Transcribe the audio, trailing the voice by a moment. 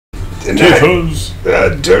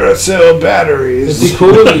Duracell batteries.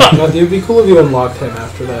 It'd be cool if you unlocked him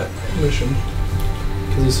after that mission.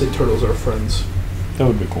 Because you said turtles are friends. That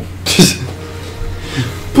would be cool.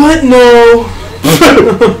 But no!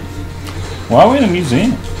 Why are we in a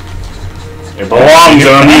museum? It belongs in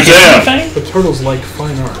a museum. The turtles like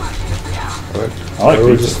fine art. I like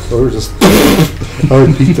pizza. I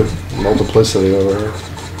would beat the multiplicity over here.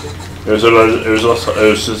 It was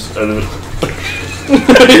just.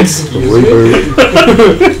 Excuse me?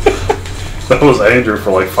 That was Andrew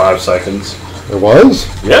for like 5 seconds. It was?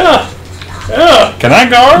 Yeah. Yeah. Can I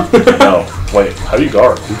guard? No. Wait, how do you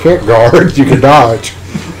guard? You can't guard, you can dodge.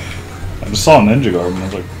 I just saw a ninja guard and I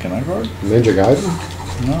was like, can I guard? Ninja Gaiden?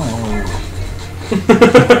 No.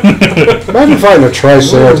 Imagine fighting a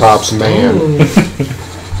Triceratops man.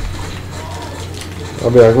 I'll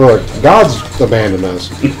be like, look, God's abandoned us.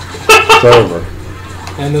 It's over.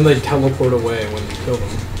 And then they teleport away when you kill them.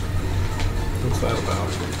 What's that about?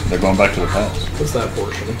 They're going back to the past. What's that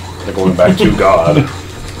portion? They're going back to God.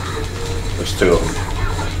 There's 2 of them.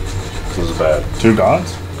 This is bad. 2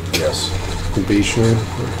 gods? Yes. Bishu.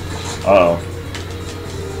 Uh-oh.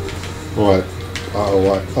 What? Uh-oh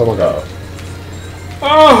what? Oh my god.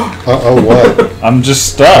 Oh! Uh-oh what? I'm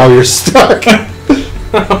just stuck. Oh, you're stuck.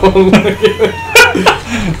 Oh my god.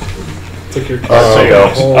 Took your car.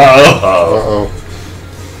 Uh-oh. Uh-oh.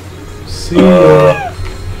 See,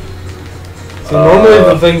 normally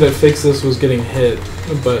the thing that fixed this was getting hit,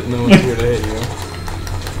 but no one's here to hit you.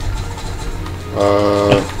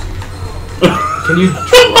 Can you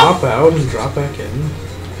drop out and drop back in?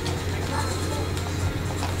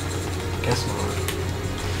 Guess not.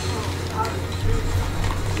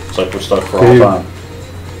 It's like we're stuck for all time.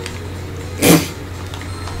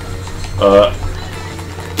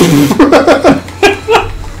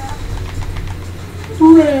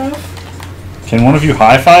 Can one of you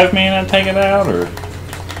high five me and I take it out, or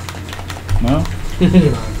no?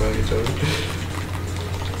 High-five each other.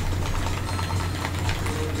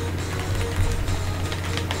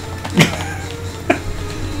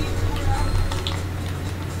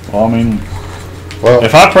 Well, I mean, Well,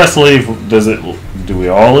 if I press leave, do we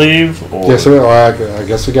all leave? Or? yeah, so I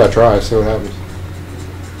guess we gotta try, see what happens.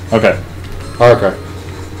 Okay. Okay.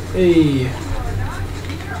 Hey.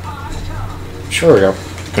 There we go.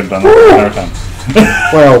 Could have done that the entire time.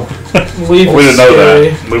 Well, We didn't know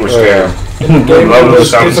that. We were scared. In the game, I was it's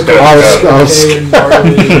scared.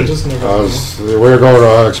 we were going to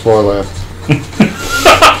unexplored land.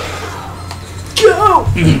 Go!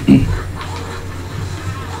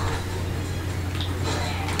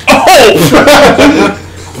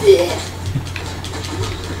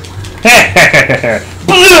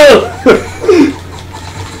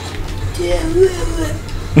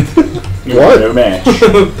 You What? were no match.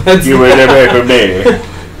 That's You were no match for me.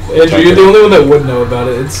 Andrew, you're the only one that would know about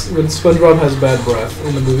it. It's when SpongeBob has bad breath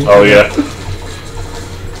in the movie. Oh yeah.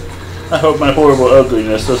 I hope my horrible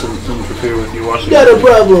ugliness doesn't interfere with you watching. Got a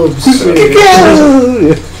problem.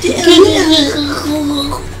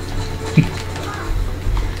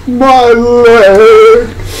 My leg!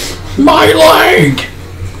 My leg.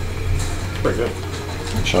 Pretty good.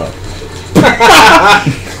 Shut up.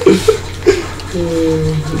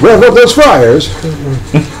 Rev up those fryers!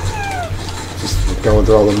 Just going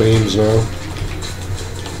through all the memes now.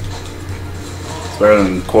 It's better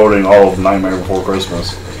than quoting all of Nightmare Before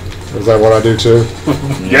Christmas. Is that what I do too?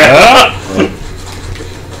 Yeah.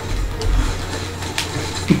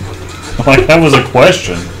 Like that was a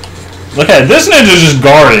question. Look at it. This ninja's just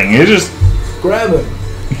guarding. It just Grab him.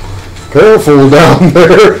 Careful down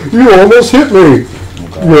there! You almost hit me!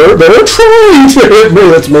 okay. They're trying to hit me!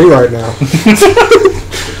 That's me right now.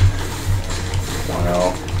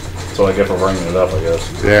 Wow. So I get for bringing it up, I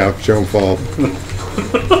guess. Yeah, Joan fault.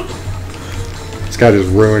 This guy just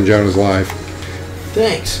ruined Jonah's life.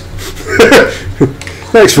 Thanks.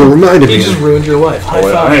 Thanks for reminding He me. just ruined your life. High Oh,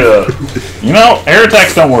 wait, I five. need a. You know, air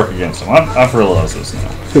attacks don't work against him. I've realized this now.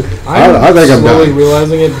 I think I'm slowly done.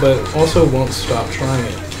 realizing it, but also won't stop trying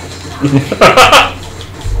it.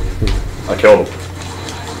 I killed him.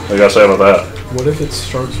 What do you gotta say about that? What if it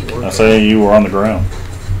starts working? I say you were on the ground.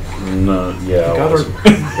 No, yeah. I Got was. her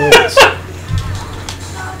bullets.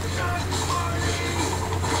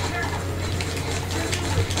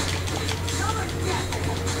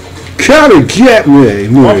 Come and get me!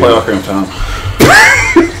 I'll play Ocarina of Time.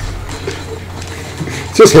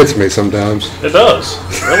 It just hits me sometimes. It does.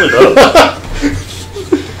 It really does.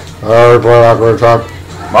 Alright, play Ocarina of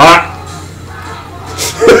Time. Bye.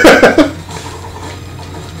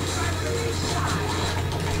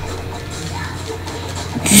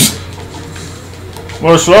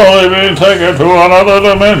 We're slowly being taken to another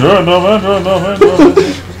dimension.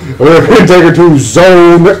 We're going to take her to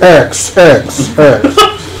Zone X.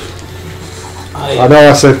 I know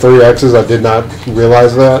I said 3 X's. I did not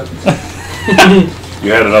realize that.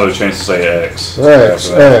 You had another chance to say X. X.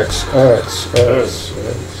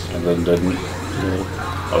 And then didn't.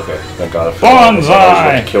 Yeah. Okay, thank God. I was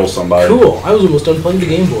Bonsai! going to kill somebody. Cool. I was almost done playing the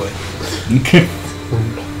Game Boy.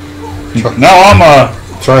 Now I'm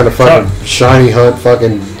Trying to fucking shiny hunt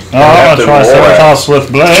fucking... I'm a Triceratops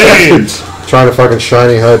with blades. Trying to fucking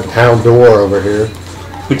shiny hunt Houndour over here.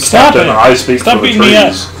 Stop it. I speak Stop for the beating me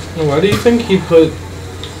up. trees. Why do you think he put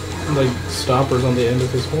like stoppers on the end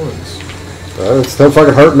of his horns? It still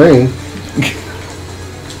fucking hurt me.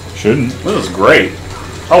 Shouldn't. This is great.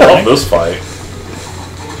 I love this fight.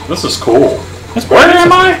 This is cool. Where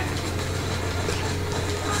am I?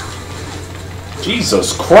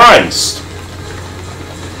 Jesus Christ.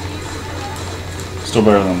 Still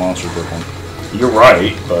better than Monster Brooklyn. You're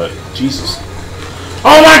right, but Jesus.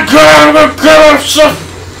 Oh my God, I'm gonna kill him!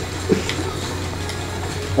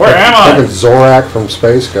 Where am I? Fucking Zorak from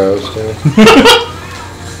Space Ghost. Yeah.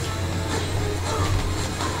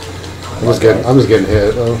 I'm just getting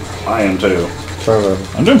hit. I am too.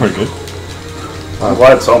 I'm doing pretty good. I'm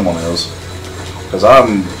glad someone is. Because I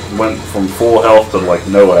went from full health to like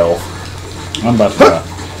no health. I'm about to die.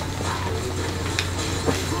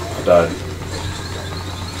 I died.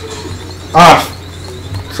 Ah!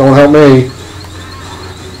 Someone help me.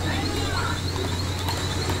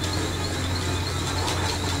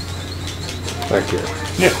 Thank you.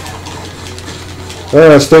 Yeah.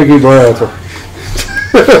 Stinky breath.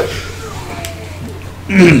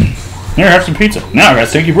 Here, have some pizza. Now I got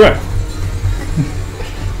stinky breath.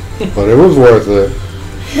 But it was worth it.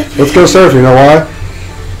 Let's go surf, you know why?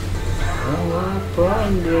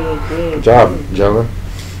 Good job, Jonah.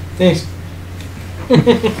 Thanks.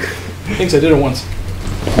 Thanks, I did it once.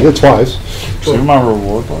 You did twice. See what my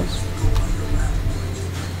reward was?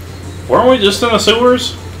 Weren't we just in the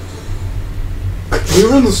sewers? We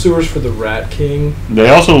were in the sewers for the Rat King. They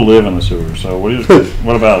also live in the sewer, so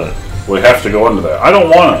what about it? We have to go into that. I don't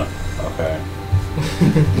wanna. Okay.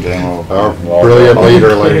 Game over. Our brilliant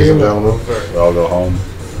leader, ladies and gentlemen. I'll go home.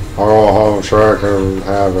 I'll go home so I can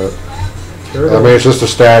have it. Sure I mean, it's just a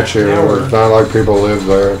statue. Hour. It's not like people live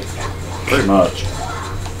there. Pretty much.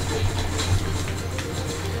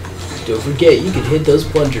 Don't forget, you can hit those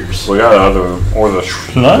plungers. We got other, or the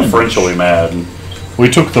French will be mad. We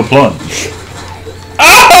took the plunge.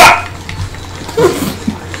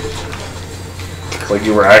 Like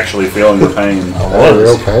you were actually feeling the pain. I Oh, was. you're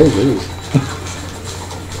okay, jeez.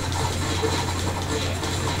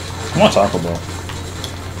 I want Taco Bell. I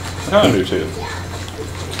kind of do too.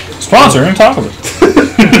 Sponsoring Taco Bell.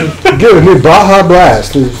 Give me Baja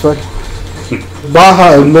Blast. It's fucking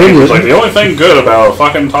Baja It's like Minion. the only thing good about a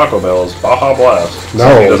fucking Taco Bell is Baja Blast. No.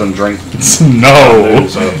 So he doesn't drink. No.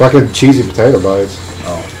 So, Fucking cheesy potato bites.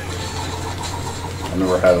 oh. I've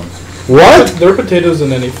never had them. What? Their potatoes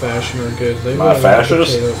in any fashion are good. They My really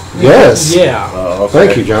fascist? potato- Yes. Yeah. Okay.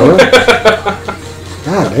 Thank you, Jonah.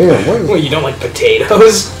 God damn. What? Well, you don't like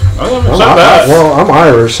potatoes? Oh, it's not bad. Well, I'm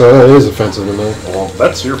Irish, so it is offensive to me. Well,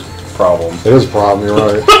 that's your problem. It is a problem, you're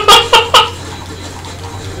right.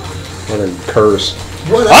 Fucking curse.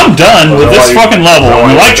 I'm done with this fucking level.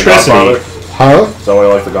 Electricity. Huh? Is that why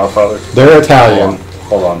you like The Godfather? They're Italian.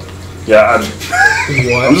 Hold on. Yeah, I'm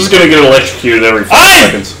What? just gonna get electrocuted every 5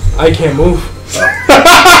 seconds. I can't move. Well,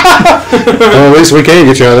 at least we can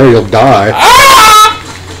get you out of there, you'll die.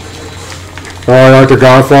 Oh, I like the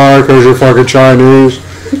Godfather because you're fucking Chinese.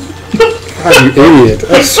 God, you idiot.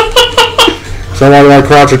 Somebody like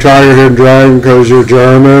Crouch a Tiger, Hidden Dragon because you're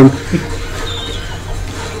German.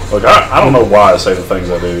 Look, I don't know why I say the things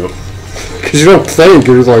I do. Because you don't think,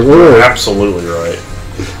 you're just like, You're ugh. absolutely right.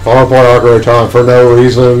 I want to play Ocarina of Time for no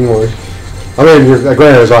reason. Like, I mean,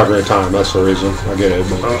 granted, it's Ocarina of Time, that's the reason. I get it.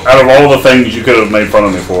 But Out of all the things you could have made fun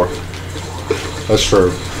of me for. that's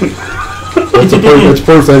true. It's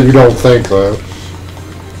proof that you don't think, though.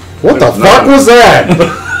 What the fuck was that?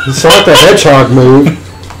 It's like the hedgehog move.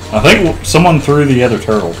 I think someone threw the other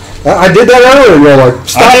turtle. I did that earlier. You're like,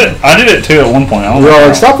 stop. I did it too at one point. I don't You're know like,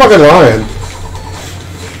 how. stop fucking lying.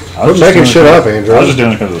 I was Quit making just shit doing it up, 'cause- Andrew. I was just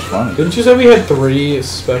doing it because it was funny. Didn't you say we had 3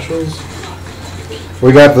 specials?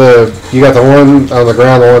 You got the one on the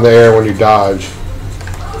ground, the one in the air when you dodge.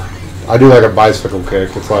 I do like a bicycle kick.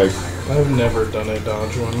 It's like I've never done a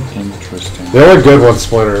dodge one. Interesting. the only good one's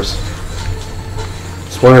Splinters.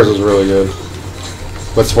 Splinters is really good,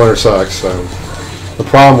 but Splinter sucks. So the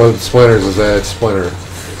problem with Splinters is that it's Splinter.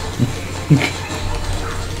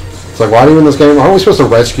 It's like, why are you in this game? Aren't we supposed to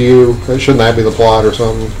rescue you? Shouldn't that be the plot or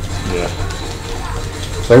something? Yeah.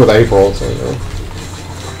 Same with April. It's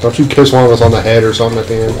like, don't you kiss one of us on the head or something at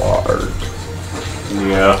the end?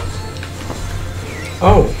 Yeah.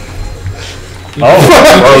 Oh.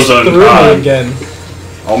 Frozen Threw me time. again.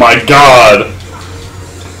 Oh my god!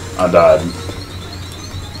 I died.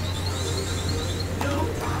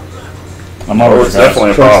 I'm over It's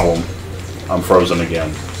definitely a problem. I'm frozen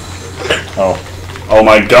again. Oh. Oh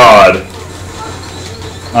my god!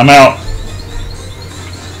 I'm out.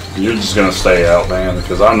 You're just gonna stay out, man,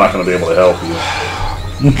 because I'm not gonna be able to help you.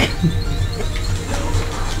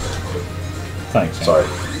 Thanks. Man. Sorry.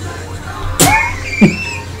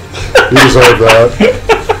 You deserve that.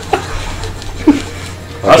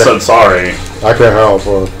 I said sorry. I can't help.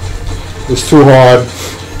 It's too hard.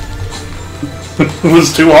 It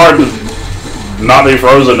was too hard to not be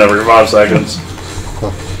frozen every 5 seconds.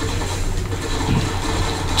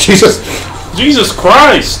 Jesus! Jesus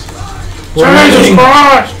Christ! What Jesus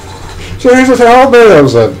Christ! Jesus, help me! That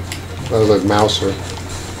was a mouser.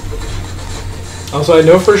 Also, I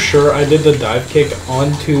know for sure I did the dive kick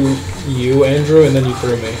onto you, Andrew, and then you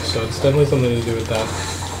threw me. So it's definitely something to do with that.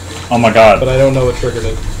 Oh my god. But I don't know what triggered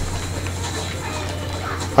it.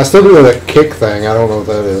 I still do that kick thing. I don't know what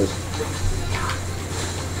that is.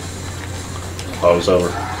 Oh, it's over.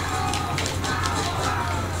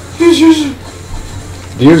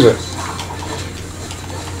 Use it.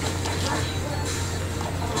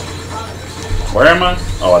 Where am I?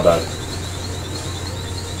 Oh, I died.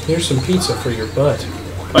 Here's some pizza for your butt.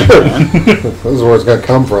 Thank you, man. This is where it's gonna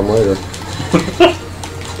come from later.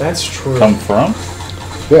 That's true. Come from?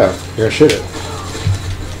 Yeah, you're gonna shit it.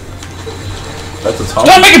 That's a ton.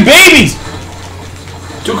 Stop making babies!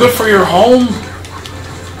 Too good for your home?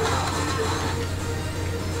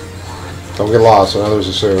 Don't get lost. I know there's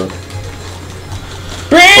a sewer.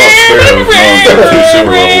 Fuck, there. No, it's got 2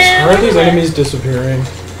 sewer levels. How are these enemies disappearing?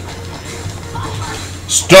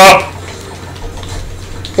 Stop!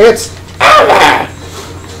 It's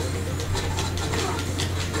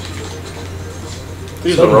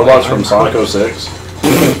These are robots from Sonic 06.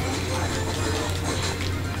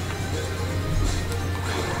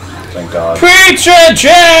 Thank God. Pizza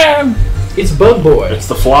Jam! It's Bug Boy. It's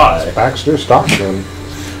the Fly. Baxter Stockton.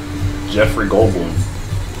 Jeffrey Goldblum.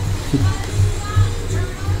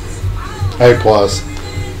 A plus.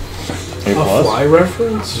 A A plus? fly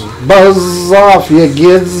reference? Buzz off, you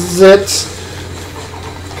gets it.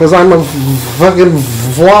 Cause I'm a fucking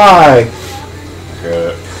fly. I get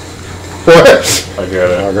it. What? I get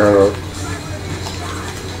it. I got it.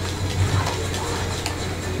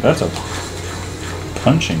 That's a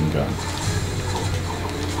punching gun.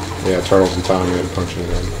 Yeah, Turtles in Time had a punching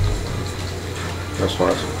gun. That's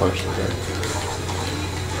why it's a punching gun.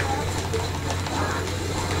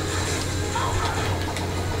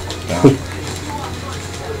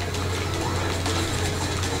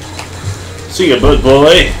 See ya, bud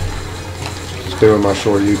boy. Just doing my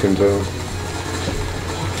short you can do.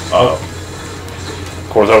 Uh oh. Of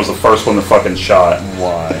course, that was the first one that fucking shot.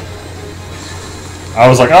 Why? I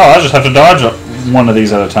was like, oh, I just have to dodge one of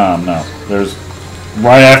these at a time. No. There's...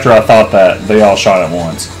 Right after I thought that, they all shot at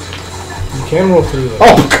once. You can roll through them.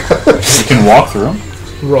 Oh, God. You can walk through them?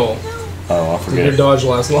 Roll. Oh, I Your forget. dodge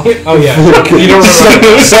lasts long. Oh yeah. You don't remember.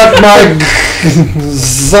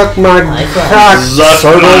 Suck my cock,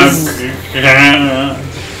 turtles.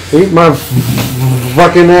 Eat my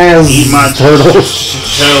fucking ass, Eat my turtles.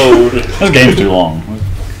 toad. This game's too long.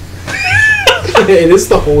 It is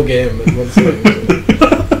the whole game in one sitting.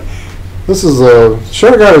 This is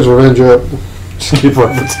should have got his revenge up. Just keep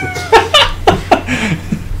referencing.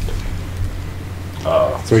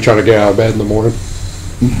 So we trying to get out of bed in the morning.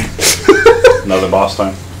 Another boss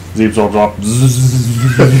time. Zeeps all drop.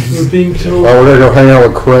 You're being killed. Oh, we're gonna go hang out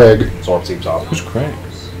with Craig. Zork seems off. Who's Craig?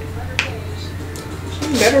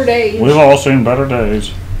 Better days. We've all seen better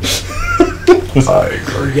days. I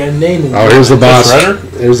agree. You got name. Oh, here's the boss. Shredder?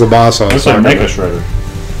 Here's the boss I was Looks like talking Mega about. Shredder.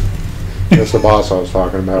 That's the boss I was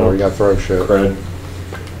talking about where you got to throw shit. Crud.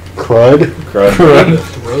 Crud? Crud.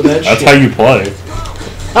 Throw that That's shit. how you play.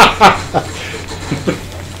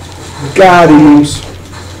 Got him.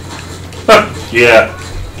 Yeah.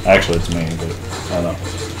 Actually, it's me, but I know.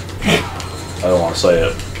 I don't want to say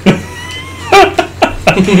it.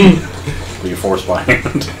 Will you force my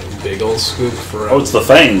hand? Big old scoop for. Oh, it's the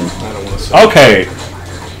thing. I don't want to say. okay.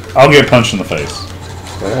 I'll get punched in the face.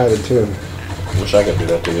 I did too. Wish I could do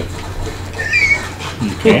that to you.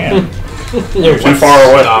 You can. You're too far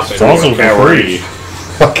away. Stop it. It's also I can't for reach.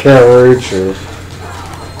 free. I can't reach you.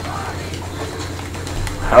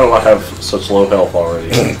 How do I have such low health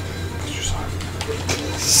already?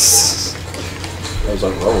 He's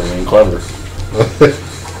like, oh, we're being clever.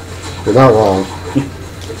 You're not wrong.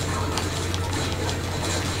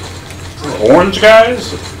 Orange, guys?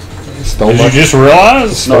 Stole Did my, you just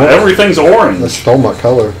realize? No, everything's they orange. stole my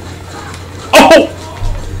color. Oh!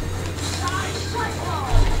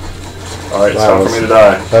 Alright, it's That time was- for me to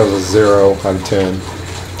die. That was a 0 out of 10.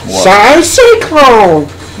 What? Cyclone!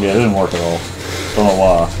 Yeah, it didn't work at all. Don't know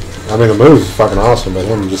why. I mean, the move's fucking awesome, but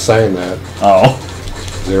him just saying that, Oh.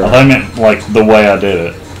 0. I thought I meant like the way I did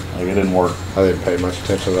it. Like it didn't work. I didn't pay much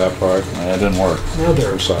attention to that part. It didn't work. Now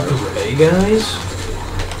they're I'm sorry. gray guys.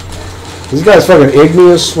 This guy's fucking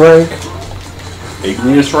igneous rank.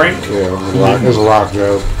 Igneous rank? Yeah, it was a rock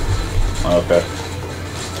joke. Okay.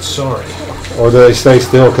 Sorry. Or do they stay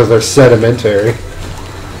still because they're sedimentary?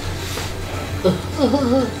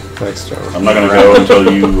 Thanks, John. I'm not gonna go until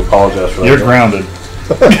you apologize for that. You're grounded.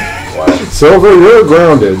 Wow. Silver, you're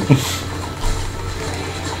grounded.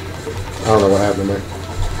 I don't know what happened there.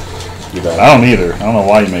 You bet. I don't either. I don't know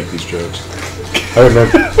why you make these jokes. I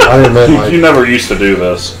didn't mean like... You never used to do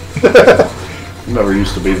this. You never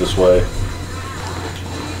used to be this way.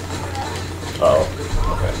 Oh,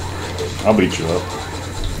 okay. I'll beat you up.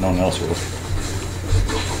 No one else will.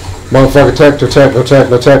 Motherfucker,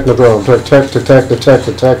 technodrome. Tech.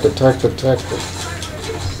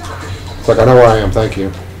 It's like, I know where I am, thank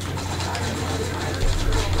you.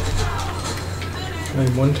 I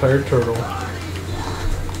need one tired turtle.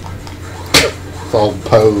 It's all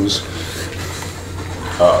pose.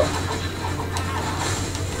 Oh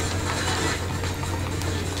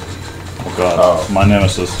god. Oh. My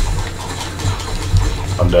nemesis.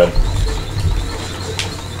 I'm dead.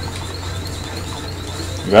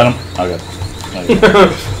 You got him? Okay. There you go.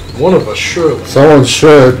 One of us surely. Someone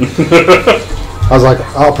should. I was like,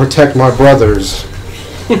 I'll protect my brothers.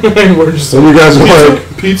 We're just And you guys are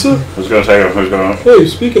like, pizza. Who's gonna take him? Who's gonna? Hey,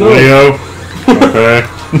 speaking of. Leo. Okay.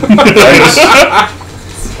 Thanks.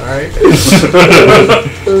 Alright.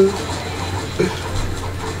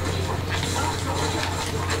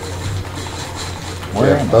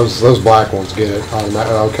 Where am I? those black ones get it.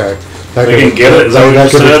 Okay. That They can get it, is that what That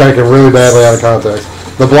you could be said? taken really badly out of context.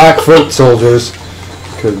 The black foot soldiers,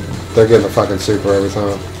 they're getting a fucking super every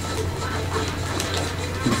time.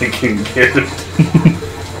 They can get it.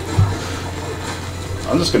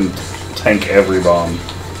 I'm just gonna tank every bomb.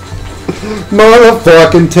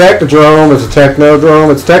 Motherfucking technodrome. It's a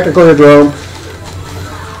technodrome. It's technically a drone.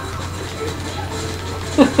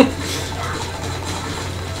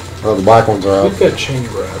 Oh, the black ones are We've out. got chain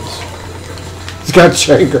grabs. He's got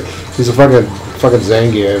Shanker. He's a fucking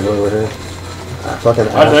Zangief over here. Fucking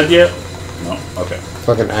Am I dead yet? No. Okay.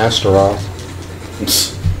 fucking Astaroth.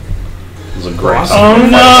 This is a great. Oh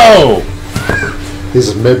no! He's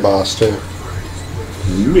a mid boss too.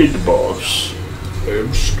 Mid boss.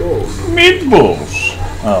 I'm stalled. Meatballs!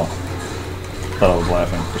 Oh. Thought I was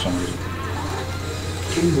laughing for some reason.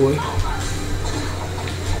 Oh boy.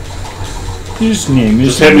 His name is.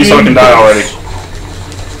 Just hit me so I can die already.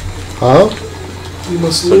 Huh? You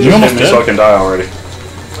must So live. You just hit almost me so dead? I can die already.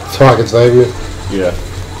 So I can save you. Yeah.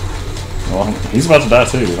 Well, he's about to die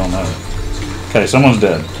too. We don't know. Okay, someone's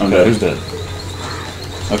dead. I'm Okay, dead. who's dead?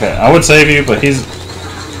 Okay, I would save you, but he's.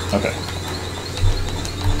 Okay.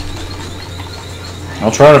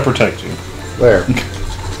 I'll try to protect you. There.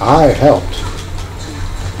 I helped.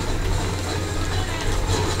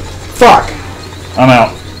 Fuck! I'm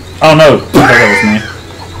out. Oh no! I thought that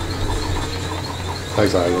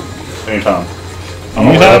Thanks, Isaac. Anytime. was me.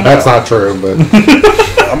 Anytime? That's not true, but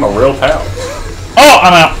I'm a real pal. Oh,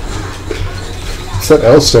 I'm out. what's that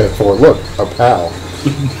L stand for? Look, a pal.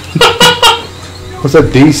 What's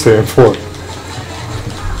that D stand for?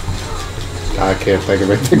 I can't think of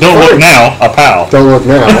anything. Don't look now. A pal. Don't look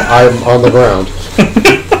now. I'm on the ground.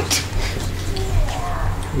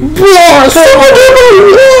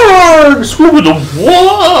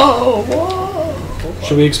 Whoa! Whoa!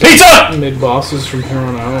 Should we expect Pizza! mid bosses from here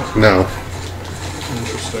on out? No.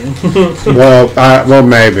 Interesting. Well,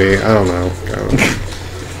 maybe. I don't know.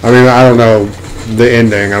 I mean, I don't know the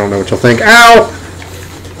ending. I don't know what you'll think. Ow! I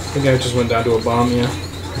think I just went down to a bomb, yeah.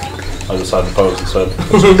 I decided to pose instead.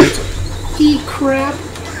 Eat crap.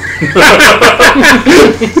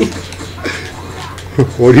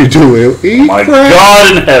 What do you do, Leo? Eat My crap?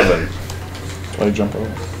 God in heaven. Play jump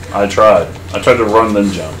over. I tried. I tried to run then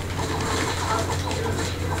jump.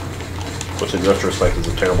 Which in retrospect is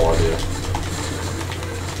a terrible idea.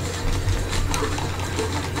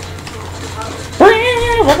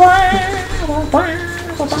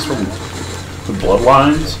 Is this from the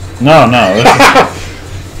Bloodlines? No, no.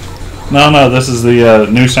 No, this is the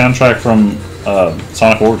new soundtrack from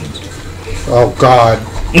Sonic Origins. Oh, God.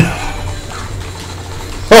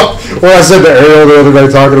 When I said to Ariel the other day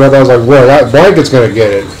talking about that, I was like, well, that Blanket's going to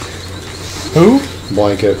get it. Who?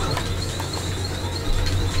 Blanket.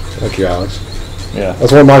 Thank you, Alex. Yeah.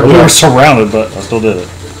 That's one of Michael We were Jackson. surrounded, but I still did it.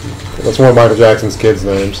 That's one of Michael Jackson's kids'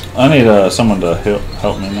 names. I need someone to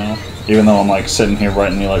help me now, even though I'm like sitting here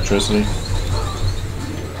writing the electricity.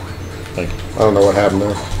 Like, I don't know what happened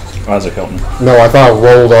there. Isaac, help me. No, I thought I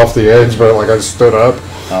rolled off the edge, but like I just stood up.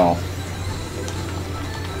 Oh.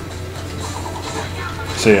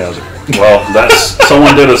 See, Isaac. Well, that's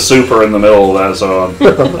someone did a super in the middle of that, so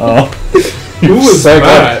Oh. Who was Sank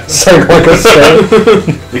that? Sank like a stone.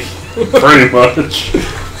 pretty much.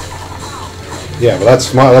 Yeah, but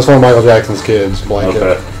that's one of Michael Jackson's kids, Blanket.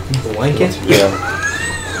 Okay. Blanket? Yeah,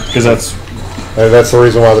 Because that's and that's the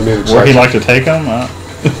reason why the music. where he starts. liked to take them. Oh,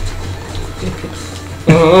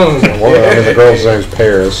 Well, I mean, the girl's name's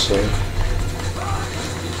Paris. So.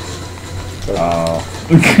 Oh.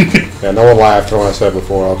 Yeah, no one laughed when I said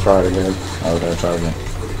before. I'll try it again. Okay, try again.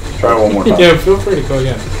 Try it one more time. yeah, feel free to go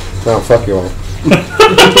again. No, fuck you all.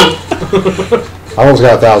 I almost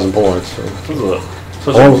got 1,000 points.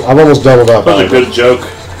 So. I've almost doubled up. Such a good joke.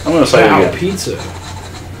 I'm gonna say it Wow, again. pizza.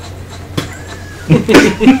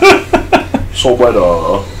 So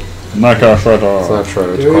better. Naka It's Shredder. not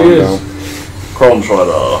shredded. It's There he calm is. down. Chrome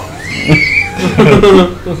shredder.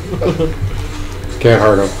 Can't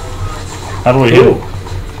hurt him. How do we hit?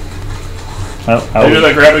 How Maybe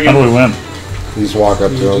that grab how again. do we win? You just walk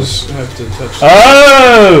up You to him. just have to touch.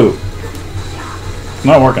 Oh!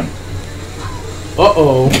 Not working.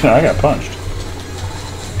 Uh-oh. I got punched.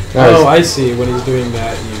 Nice. Oh, I see. When he's doing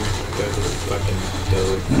that, you go to fucking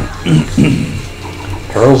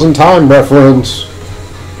go. Turtles in Time reference.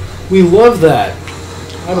 We love that.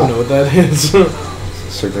 I don't know what that is.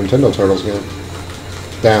 Super Nintendo Turtles game.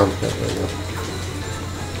 Down. Yeah, there you go.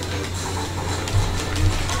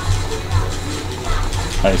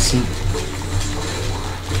 I see.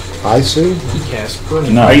 I see. He cast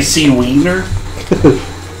burning. No. Icy wiener.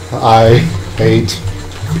 I hate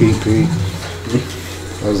PP.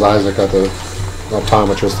 That was Isaac at the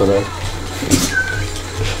optometrist today.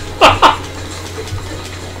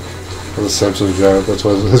 For the Simpsons joke. That's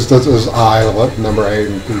his I, number 8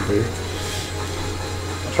 in PP.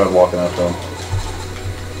 I tried walking after him.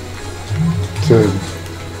 To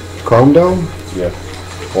Chrome Dome? Yeah.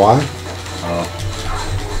 Why?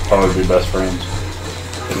 Probably be best friends.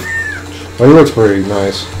 Well, he looks pretty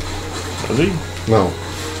nice. Does he? No.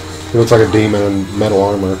 He looks like a demon in metal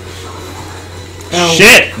armor. Ow.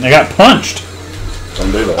 Shit! I got punched.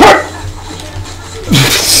 Don't do that.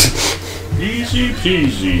 Easy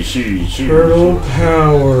peasy, she. Turtle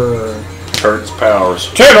power. Kurt's powers.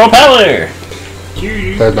 Turtle power!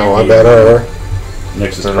 Said no, I better.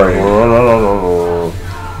 Next is crazy.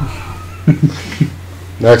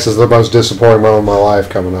 Next is the most disappointing moment of my life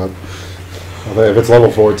coming up. I think if it's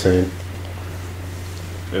level 14.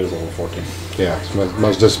 It was level 14. Yeah, it's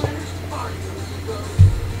most disappointing.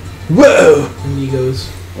 Whoa!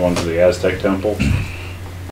 Amigos. Going to the Aztec temple.